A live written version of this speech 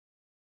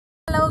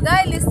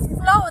guys, let's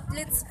float.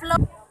 Let's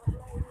float.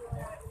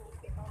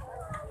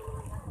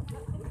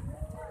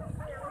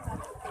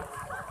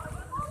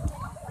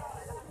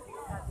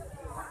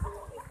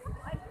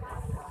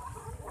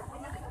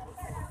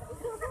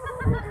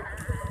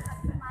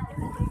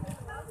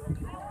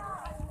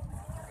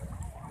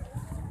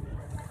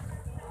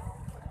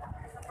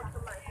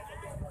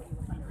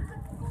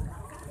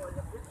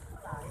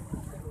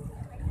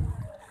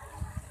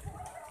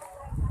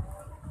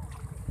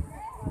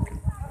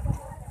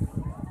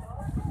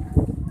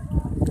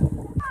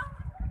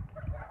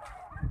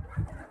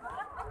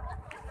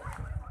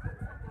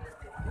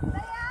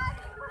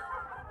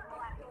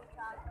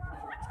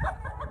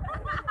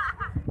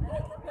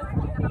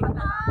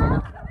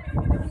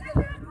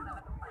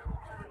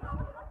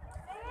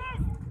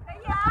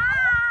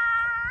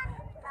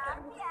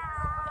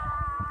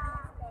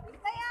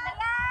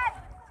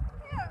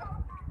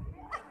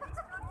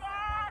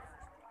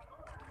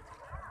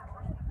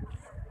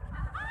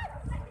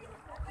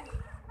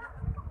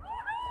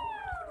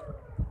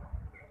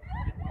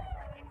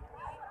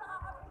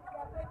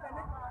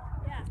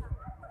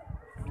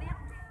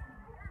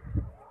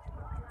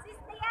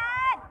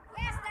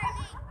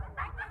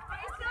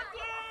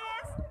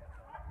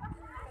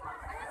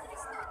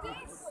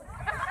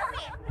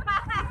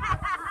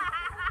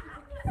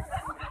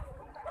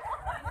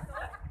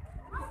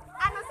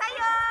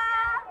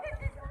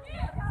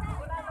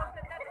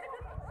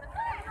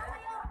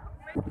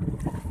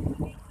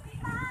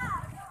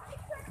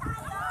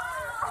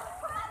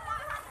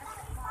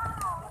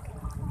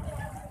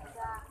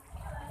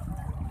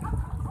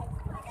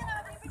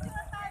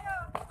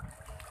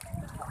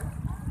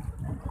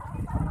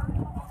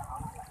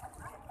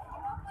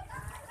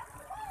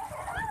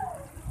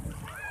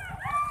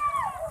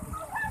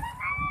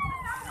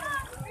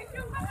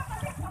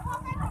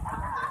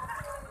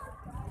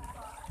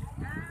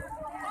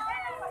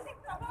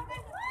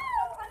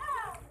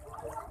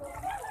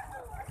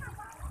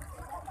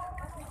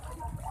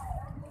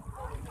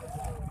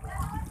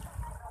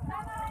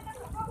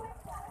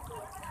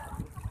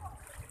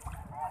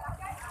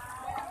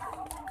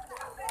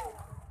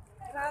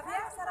 Grabe,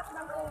 ang sarap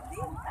ng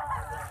tubig.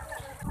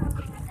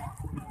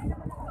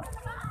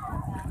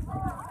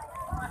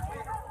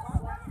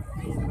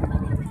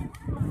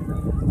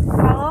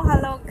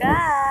 Hello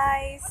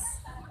guys.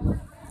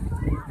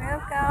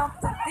 Welcome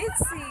to Dead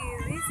Sea.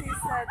 This is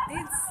a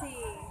Dead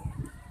Sea.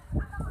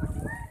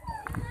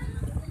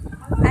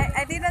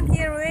 I didn't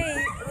hear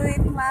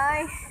with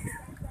my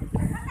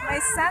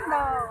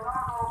sandal.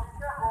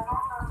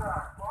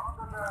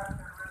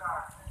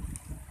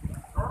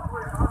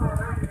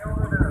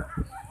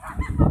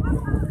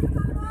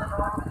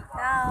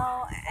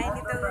 Now I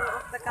need to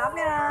off the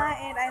camera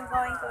and I'm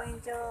going to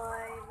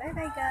enjoy. Bye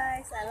bye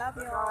guys. I love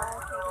you all.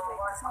 Thank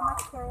you so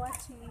much for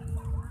watching.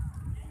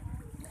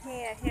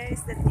 Here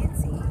is the Dead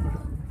Sea.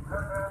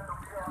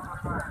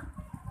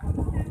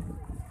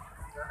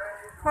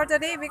 For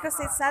today, because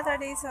it's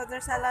Saturday, so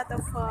there's a lot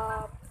of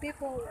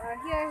people are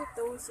here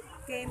to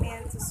came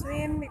in to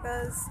swim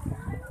because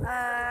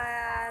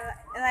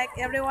like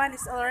everyone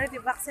is already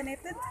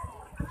vaccinated.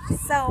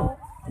 So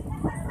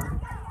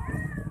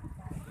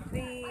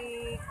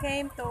we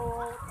came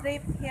to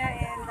trip here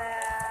in the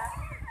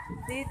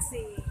Dead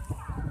Sea.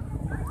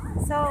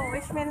 So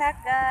wish me luck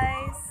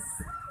guys.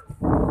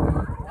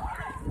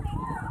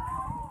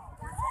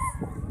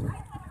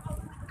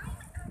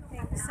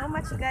 Thank you so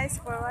much guys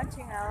for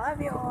watching. I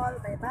love you all.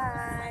 Bye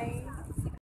bye.